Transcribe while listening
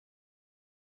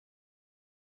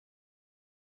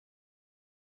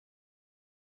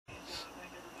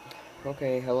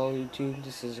Okay, hello YouTube.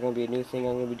 This is going to be a new thing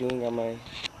I'm going to be doing on my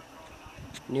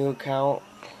new account.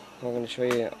 I'm going to show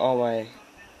you all my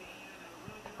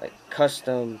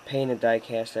custom painted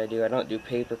diecast I do. I don't do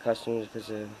paper customs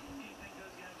because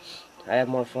I have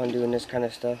more fun doing this kind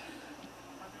of stuff.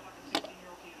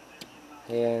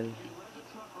 And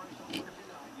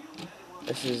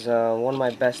this is one of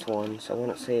my best ones. I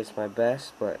wouldn't say it's my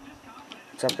best, but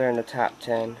it's up there in the top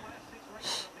 10.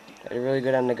 I did really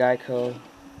good on the Geico.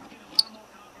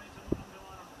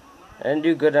 I didn't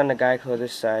do good on the Geico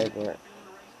this side, but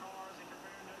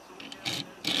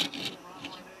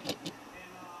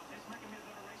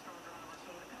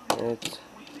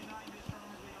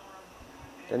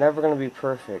they're never going to be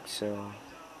perfect, so.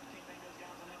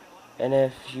 And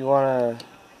if you want to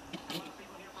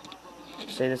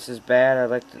say this is bad, I'd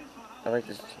like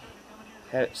to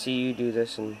see you do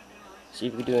this and see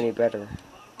if you can do any better.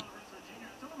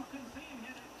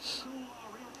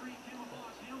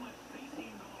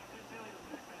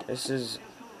 This is,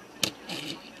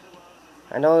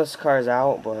 I know this car's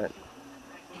out, but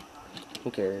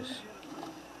who cares?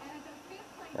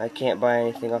 I can't buy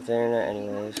anything off the internet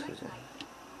anyways, 'cause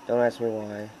don't ask me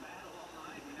why.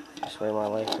 That's the way my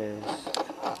life is.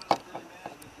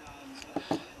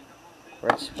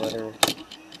 Red splitter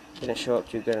didn't show up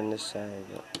too good on this side,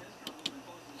 but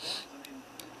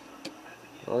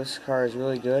well, this car is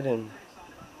really good, and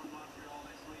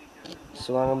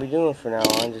so what I'm gonna be doing for now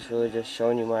on, just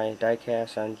showing you my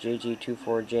diecast on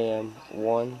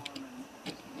JG24JM1,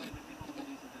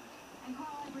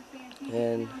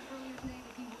 and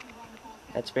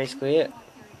that's basically it.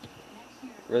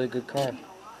 Really good car.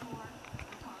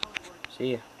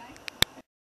 See ya.